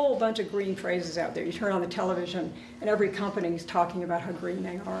has a whole bunch of green phrases out there. You turn on the television and every company is talking about how green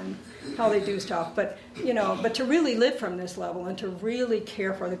they are and how they do stuff. But to really live from this level and to really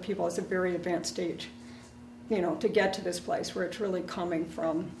care for other people is a very advanced stage, to get to this place where it's really coming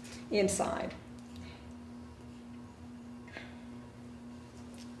from inside.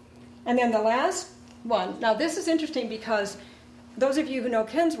 And then the last one. Now this is interesting because those of you who know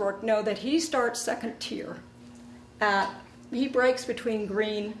Ken's work know that he starts second tier. He breaks between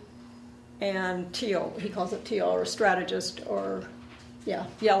green and teal. He calls it teal, or strategist, or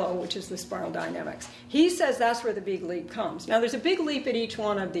yellow, which is the spiral dynamics. He says that's where the big leap comes. Now there's a big leap at each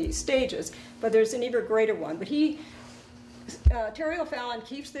one of these stages, but there's an even greater one. But Terri O'Fallon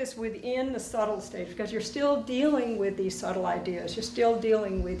keeps this within the subtle stage because you're still dealing with these subtle ideas. You're still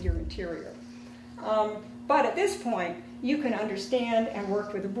dealing with your interior. But at this point, you can understand and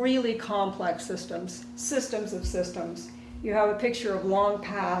work with really complex systems of systems. You have a picture of long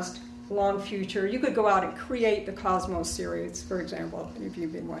past, long future. You could go out and create the Cosmos series, for example, if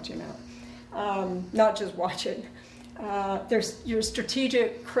you've been watching that. Not just watch it. There's your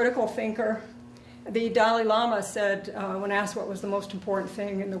strategic, critical thinker. The Dalai Lama said, when asked what was the most important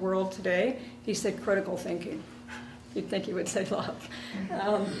thing in the world today, he said critical thinking. You'd think he would say love.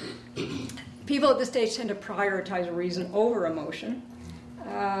 People at this stage tend to prioritize reason over emotion.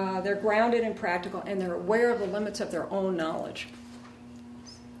 They're grounded and practical, and they're aware of the limits of their own knowledge.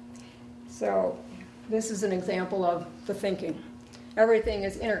 So this is an example of the thinking. Everything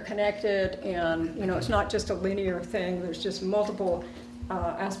is interconnected, and it's not just a linear thing. There's just multiple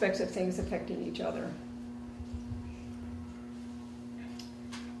aspects of things affecting each other.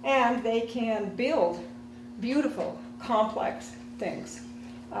 And they can build beautiful, complex things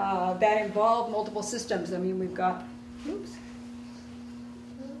that involve multiple systems. I mean, we've got, oops.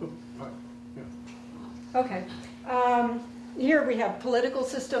 Okay. Here we have political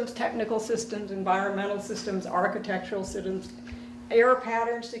systems, technical systems, environmental systems, architectural systems, air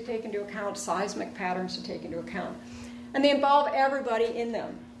patterns to take into account, seismic patterns to take into account. And they involve everybody in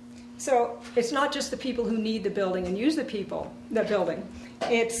them. So it's not just the people who need the building and use the building.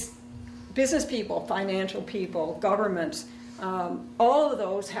 It's business people, financial people, governments, all of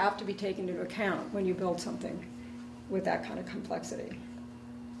those have to be taken into account when you build something with that kind of complexity.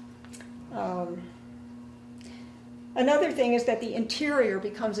 Another thing is that the interior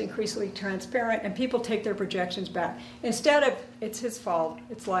becomes increasingly transparent and people take their projections back. Instead of, it's his fault,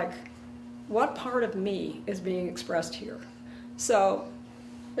 it's like, what part of me is being expressed here? So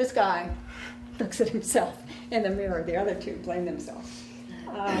this guy looks at himself in the mirror. The other two blame themselves.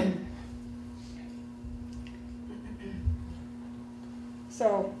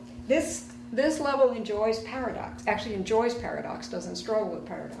 So this level enjoys paradox, actually enjoys paradox, doesn't struggle with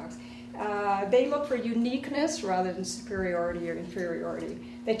paradox. They look for uniqueness rather than superiority or inferiority.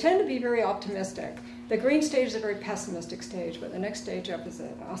 They tend to be very optimistic. The green stage is a very pessimistic stage, but the next stage up is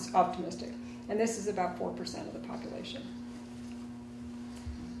optimistic. And this is about 4% of the population.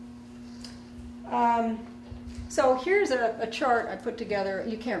 So here's a chart I put together.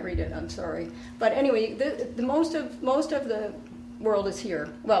 You can't read it, I'm sorry. But anyway, most of the world is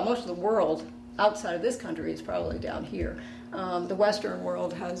here. Well, most of the world outside of this country is probably down here. The Western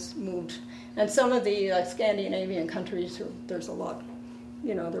world has moved. And some of the Scandinavian countries, there's a lot,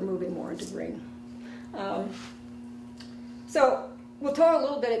 they're moving more into green. So we'll talk a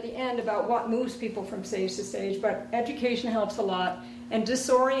little bit at the end about what moves people from stage to stage, but education helps a lot. And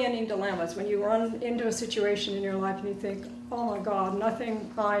disorienting dilemmas, when you run into a situation in your life and you think, oh my God, nothing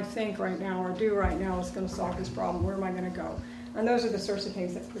I think right now or do right now is going to solve this problem. Where am I going to go? And those are the sorts of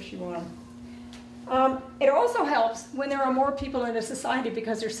things that push you on. It also helps when there are more people in a society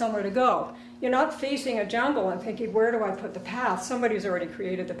because there's somewhere to go. You're not facing a jungle and thinking, where do I put the path? Somebody's already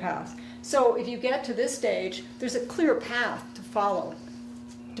created the path. So if you get to this stage, there's a clear path to follow,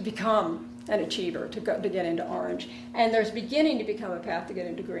 to become an achiever, to get into orange. And there's beginning to become a path to get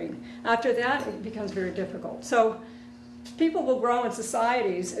into green. After that, it becomes very difficult. So people will grow in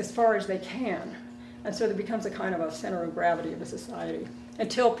societies as far as they can. And so there becomes a kind of a center of gravity of a society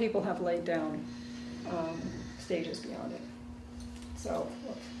until people have laid down stages beyond it. So,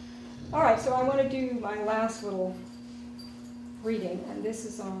 all right, so I want to do my last little reading, and this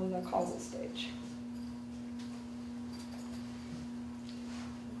is on the causal stage.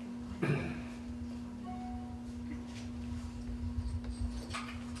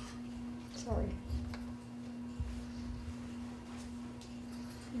 Sorry.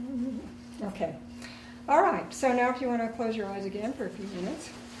 Okay. All right, so now if you want to close your eyes again for a few minutes.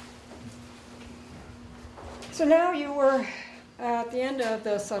 So now you were at the end of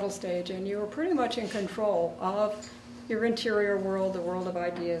the subtle stage, and you were pretty much in control of your interior world, the world of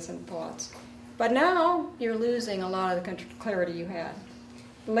ideas and thoughts. But now you're losing a lot of the clarity you had.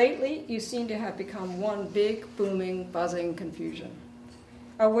 Lately, you seem to have become one big, booming, buzzing confusion.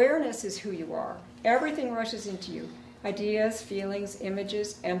 Awareness is who you are. Everything rushes into you. Ideas, feelings,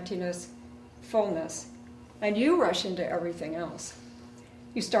 images, emptiness, fullness. And you rush into everything else.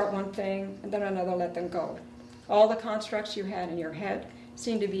 You start one thing, and then another, let them go. All the constructs you had in your head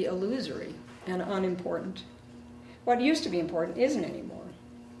seem to be illusory and unimportant. What used to be important isn't anymore.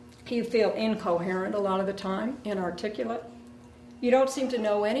 You feel incoherent a lot of the time, inarticulate. You don't seem to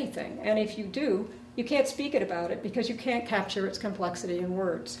know anything, and if you do, you can't speak about it because you can't capture its complexity in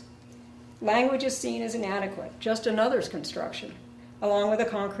words. Language is seen as inadequate, just another's construction, along with the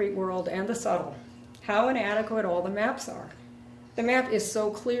concrete world and the subtle. How inadequate all the maps are. The map is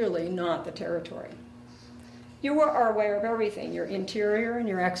so clearly not the territory. You are aware of everything, your interior and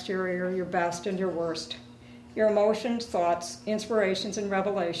your exterior, your best and your worst. Your emotions, thoughts, inspirations, and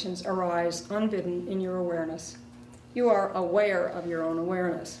revelations arise unbidden in your awareness. You are aware of your own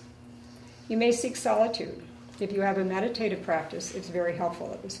awareness. You may seek solitude. If you have a meditative practice, it's very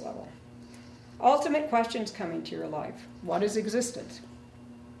helpful at this level. Ultimate questions come into your life. What is existence?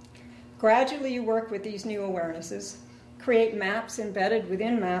 Gradually you work with these new awarenesses, create maps embedded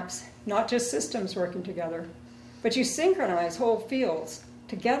within maps, not just systems working together, but you synchronize whole fields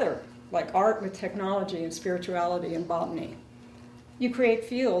together, like art with technology and spirituality and botany. You create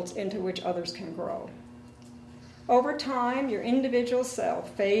fields into which others can grow. Over time, your individual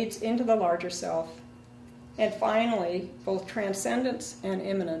self fades into the larger self, and finally, both transcendence and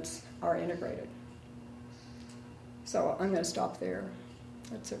immanence are integrated. So I'm going to stop there.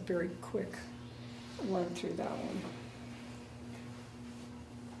 That's a very quick run through that one.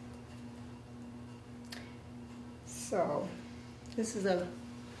 So this is a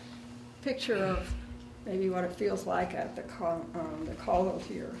picture of maybe what it feels like at the collo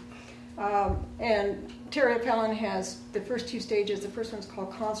here. And Terri O'Fallon has the first two stages. The first one's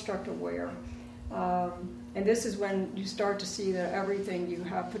called construct aware. And this is when you start to see that everything you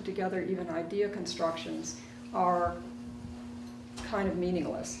have put together, even idea constructions, are kind of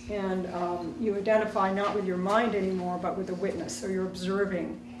meaningless. And you identify not with your mind anymore, but with the witness. So you're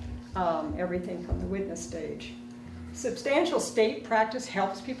observing everything from the witness stage. Substantial state practice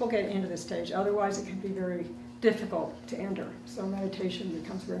helps people get into this stage. Otherwise, it can be very difficult to enter. So meditation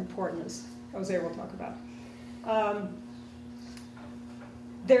becomes very important, as Jose will talk about.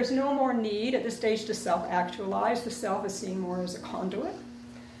 There's no more need at this stage to self-actualize. The self is seen more as a conduit.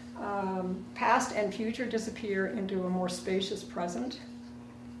 Past and future disappear into a more spacious present.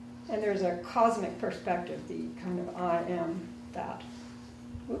 And there's a cosmic perspective, the kind of I am that.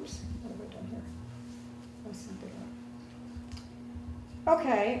 Oops, what have I done here? Oh, something else.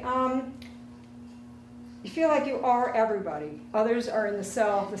 Okay, you feel like you are everybody. Others are in the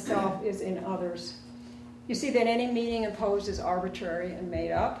self is in others. You see that any meaning imposed is arbitrary and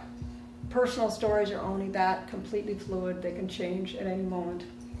made up. Personal stories are only that, completely fluid. They can change at any moment.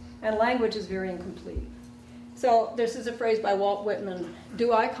 And language is very incomplete. So this is a phrase by Walt Whitman.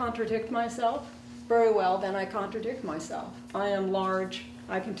 Do I contradict myself? Very well, then I contradict myself. I am large.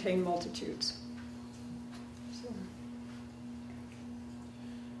 I contain multitudes. So.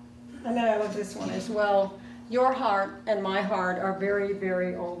 And then I love this one as well. Your heart and my heart are very,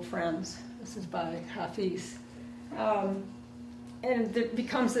 very old friends. This is by Hafiz. And it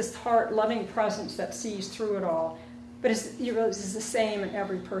becomes this heart-loving presence that sees through it all. But you realize it's the same in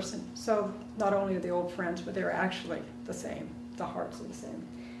every person. So not only are they old friends, but they're actually the same. The hearts are the same.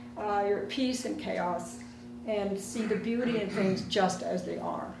 You're at peace in chaos and see the beauty in things just as they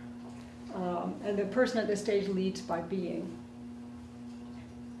are. And the person at this stage leads by being.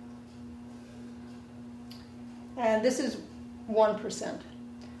 And this is 1%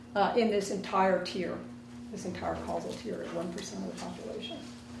 in this entire tier, this entire causal tier at 1% of the population.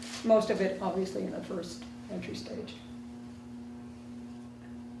 Most of it, obviously, in the first entry stage.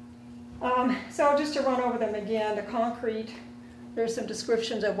 So just to run over them again, the concrete, there's some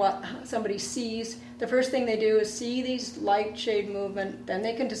descriptions of what somebody sees. The first thing they do is see these light shade movement, then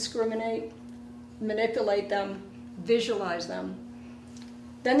they can discriminate, manipulate them, visualize them.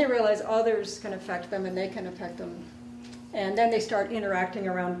 Then they realize others can affect them and they can affect them. And then they start interacting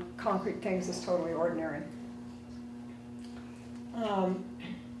around concrete things as totally ordinary.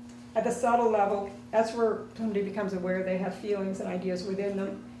 At the subtle level, that's where somebody becomes aware they have feelings and ideas within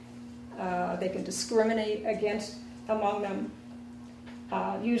them. They can discriminate among them,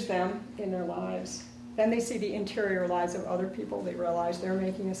 use them in their lives. Then they see the interior lives of other people. They realize they're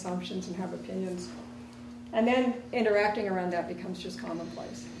making assumptions and have opinions. And then interacting around that becomes just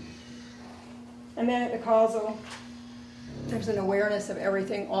commonplace. And then at the causal, there's an awareness of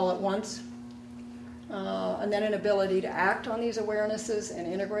everything all at once. And then an ability to act on these awarenesses and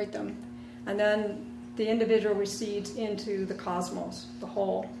integrate them. And then the individual recedes into the cosmos, the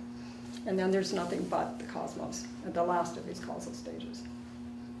whole. And then there's nothing but the cosmos at the last of these causal stages.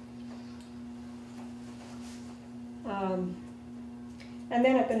 And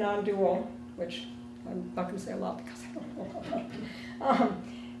then at the non-dual, which I'm not going to say a lot because I don't know a lot.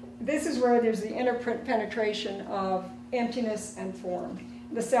 This is where there's the interpenetration of emptiness and form.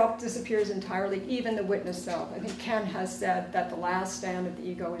 The self disappears entirely, even the witness self. I think Ken has said that the last stand of the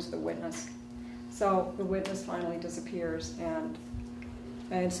ego is the witness. So the witness finally disappears, and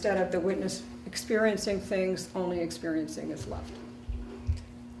instead of the witness experiencing things, only experiencing is left.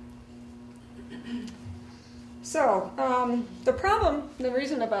 So the problem, the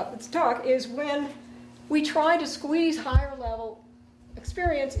reason about this talk, is when we try to squeeze higher level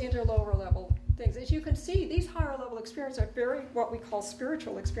experience into lower level things. As you can see, these higher level experiences are very what we call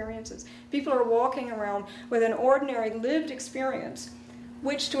spiritual experiences. People are walking around with an ordinary lived experience,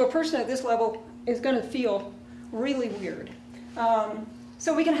 which to a person at this level is going to feel really weird.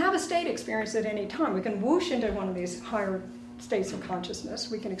 So we can have a state experience at any time. We can whoosh into one of these higher states of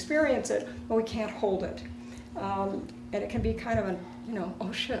consciousness. We can experience it, but we can't hold it. And it can be kind of an,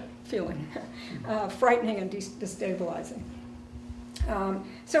 oh shit feeling, frightening and destabilizing.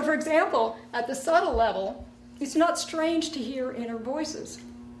 So for example, at the subtle level, it's not strange to hear inner voices.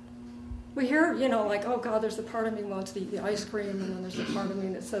 We hear, like, oh God, there's the part of me that wants to eat the ice cream, and then there's the part of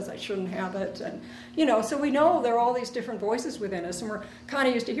me that says I shouldn't have it. And, so we know there are all these different voices within us, and we're kind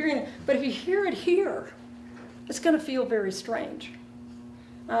of used to hearing it. But if you hear it here, it's going to feel very strange.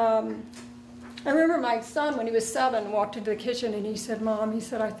 I remember my son, when he was 7, walked into the kitchen, and he said, Mom,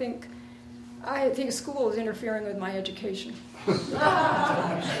 I think school is interfering with my education. And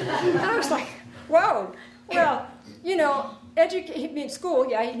I was like, whoa. Well, school,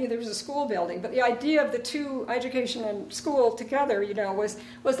 yeah, he knew there was a school building, but the idea of the two, education and school together, was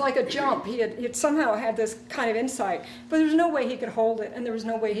like a jump. He had somehow had this kind of insight, but there was no way he could hold it, and there was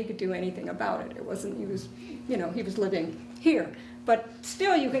no way he could do anything about it. It wasn't, he was living here. But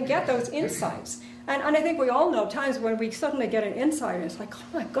still, you can get those insights. And I think we all know times when we suddenly get an insight, and it's like, oh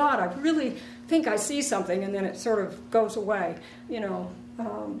my God, I really think I see something, and then it sort of goes away, you know.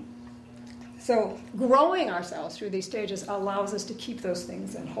 So growing ourselves through these stages allows us to keep those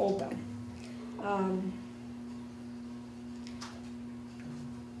things and hold them.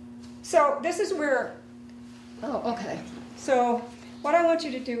 So this is where, oh, okay. So what I want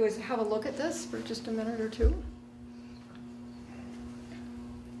you to do is have a look at this for just a minute or two.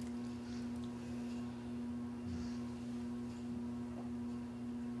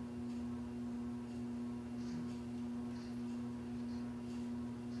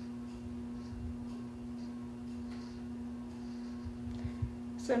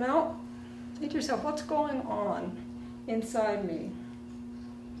 So now, say to yourself, what's going on inside me?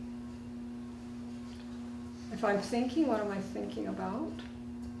 If I'm thinking, what am I thinking about?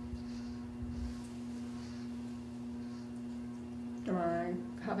 Am I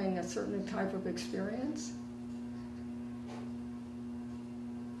having a certain type of experience?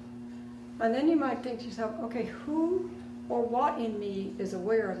 And then you might think to yourself, okay, who or what in me is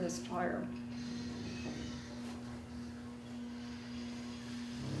aware of this fire?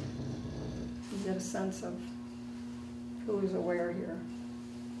 You get a sense of who is aware here.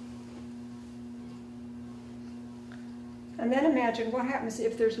 And then imagine what happens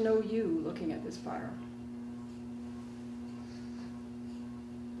if there's no you looking at this fire.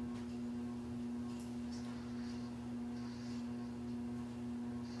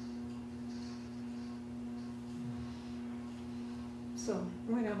 So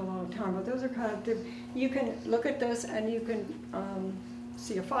we might have a long time, but those are kind of, you can look at this and you can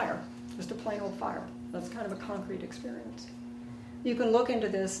see a fire. Just a plain old fire. That's kind of a concrete experience. You can look into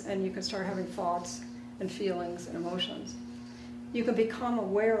this and you can start having thoughts and feelings and emotions. You can become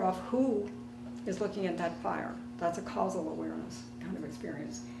aware of who is looking at that fire. That's a causal awareness kind of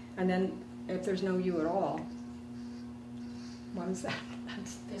experience. And then if there's no you at all, what is that?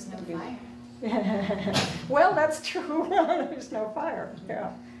 There's no fire. Well, that's true. There's no fire.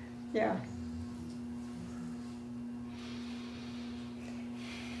 Yeah. Yeah.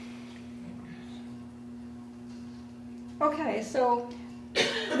 Okay, so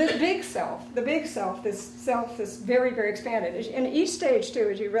this big self, this self is very, very expanded. And each stage, too,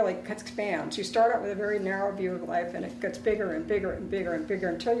 as you really expand. You start out with a very narrow view of life, and it gets bigger and bigger and bigger and bigger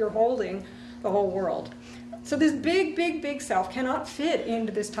until you're holding the whole world. So this big, big, big self cannot fit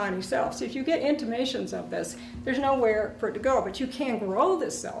into this tiny self. So if you get intimations of this, there's nowhere for it to go. But you can grow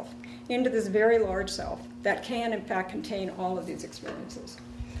this self into this very large self that can, in fact, contain all of these experiences.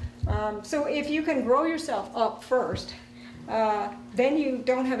 So if you can grow yourself up first, then you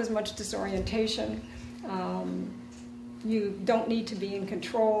don't have as much disorientation. You don't need to be in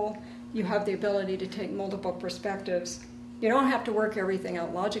control. You have the ability to take multiple perspectives. You don't have to work everything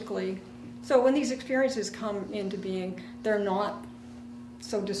out logically. So when these experiences come into being, they're not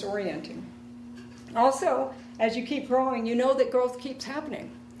so disorienting. Also, as you keep growing, you know that growth keeps happening.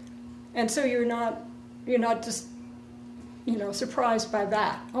 And so you're not just, surprised by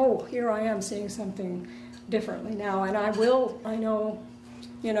that. Oh, here I am seeing something differently now, and I know,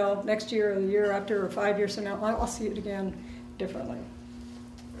 next year or the year after or 5 years from now, I'll see it again differently.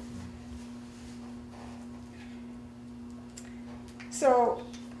 So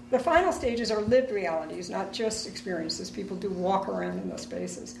the final stages are lived realities, not just experiences. People do walk around in those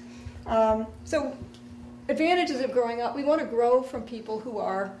spaces. So advantages of growing up, we want to grow from people who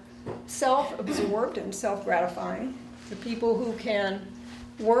are self-absorbed and self-gratifying, the people who can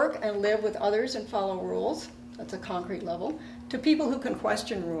work and live with others and follow rules. That's a concrete level. To people who can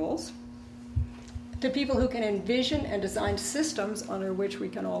question rules. To people who can envision and design systems under which we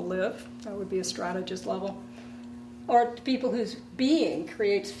can all live. That would be a strategist level. Or to people whose being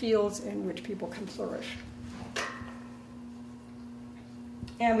creates fields in which people can flourish.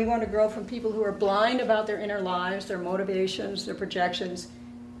 And we want to grow from people who are blind about their inner lives, their motivations, their projections,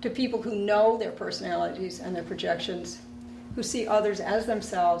 to people who know their personalities and their projections, who see others as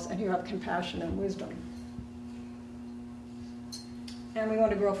themselves and who have compassion and wisdom. And we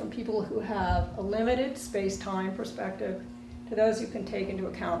want to grow from people who have a limited space-time perspective to those who can take into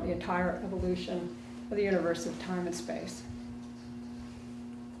account the entire evolution of the universe of time and space.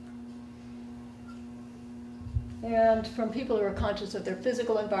 And from people who are conscious of their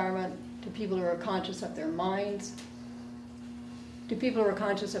physical environment to people who are conscious of their minds, to people who are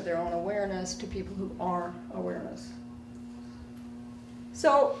conscious of their own awareness, to people who are awareness.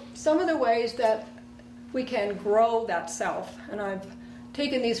 So some of the ways that we can grow that self, and I've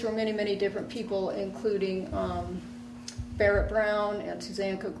taken these from many, many different people, including Barrett Brown and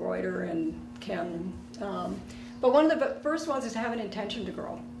Suzanne Greuter and Ken. But one of the first ones is to have an intention to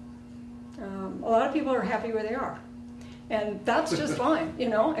grow. A lot of people are happy where they are. And that's just fine, you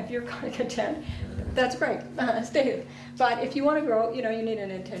know, if you're content, that's great, stay there. But if you want to grow, you know, you need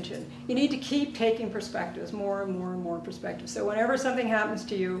an intention. You need to keep taking perspectives, more and more and more perspectives. So whenever something happens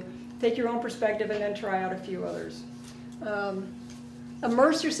to you, take your own perspective and then try out a few others.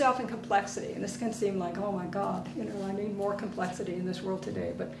 Immerse yourself in complexity, and this can seem like, oh my God, you know, I need more complexity in this world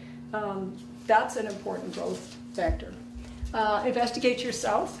today, but that's an important growth factor. Investigate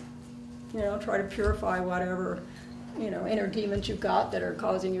yourself, you know, try to purify whatever, you know, inner demons you've got that are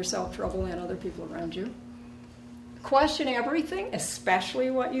causing yourself trouble and other people around you. Question everything,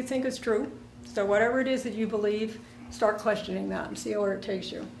 especially what you think is true. So whatever it is that you believe, start questioning that and see where it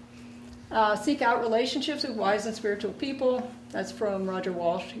takes you. Seek out relationships with wise and spiritual people. That's from Roger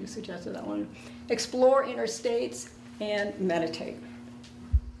Walsh, who suggested that one. Explore inner states and meditate.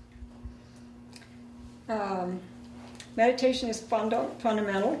 Meditation is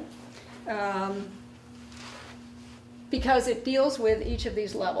fundamental. Because it deals with each of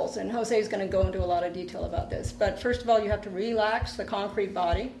these levels, and Jose is going to go into a lot of detail about this. But first of all, you have to relax the concrete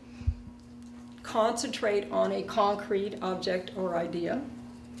body, concentrate on a concrete object or idea.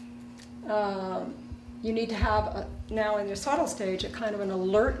 You need to have, now in your subtle stage, a kind of an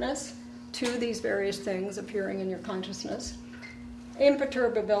alertness to these various things appearing in your consciousness.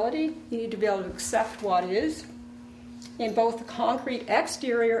 Imperturbability, you need to be able to accept what is in both the concrete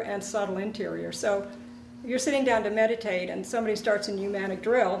exterior and subtle interior. So if you're sitting down to meditate and somebody starts a pneumatic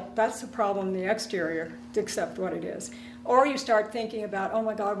drill, that's the problem in the exterior, to accept what it is. Or you start thinking about, oh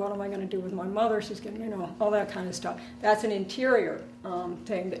my God, what am I going to do with my mother? She's getting, you know, all that kind of stuff. That's an interior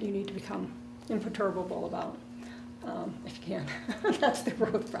thing that you need to become imperturbable about, if you can. That's the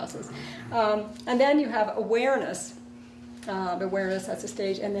growth process. And then you have awareness. Awareness, that's a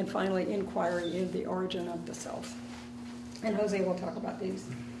stage. And then finally, inquiry in the origin of the self. And Jose will talk about these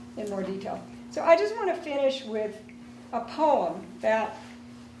in more detail. So I just want to finish with a poem that,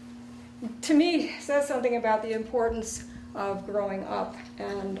 to me, says something about the importance of growing up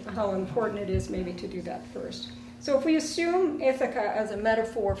and how important it is maybe to do that first. So if we assume Ithaca as a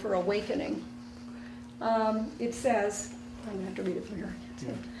metaphor for awakening, it says, I'm going to have to read it from here.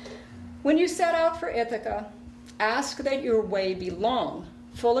 Yeah. When you set out for Ithaca, ask that your way be long,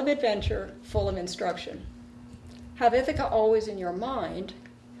 full of adventure, full of instruction. Have Ithaca always in your mind.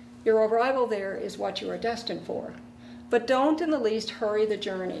 Your arrival there is what you are destined for. But don't in the least hurry the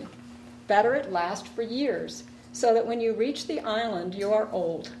journey. Better it last for years, so that when you reach the island you are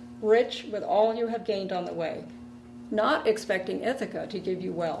old, rich with all you have gained on the way, not expecting Ithaca to give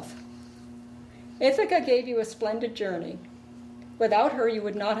you wealth. Ithaca gave you a splendid journey. Without her you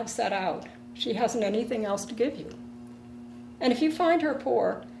would not have set out. She hasn't anything else to give you. And if you find her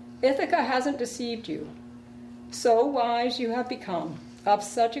poor, Ithaca hasn't deceived you. So wise you have become, of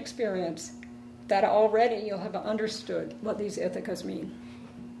such experience, that already you'll have understood what these Ithacas mean.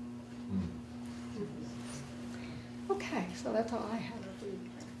 Okay, so that's all I have.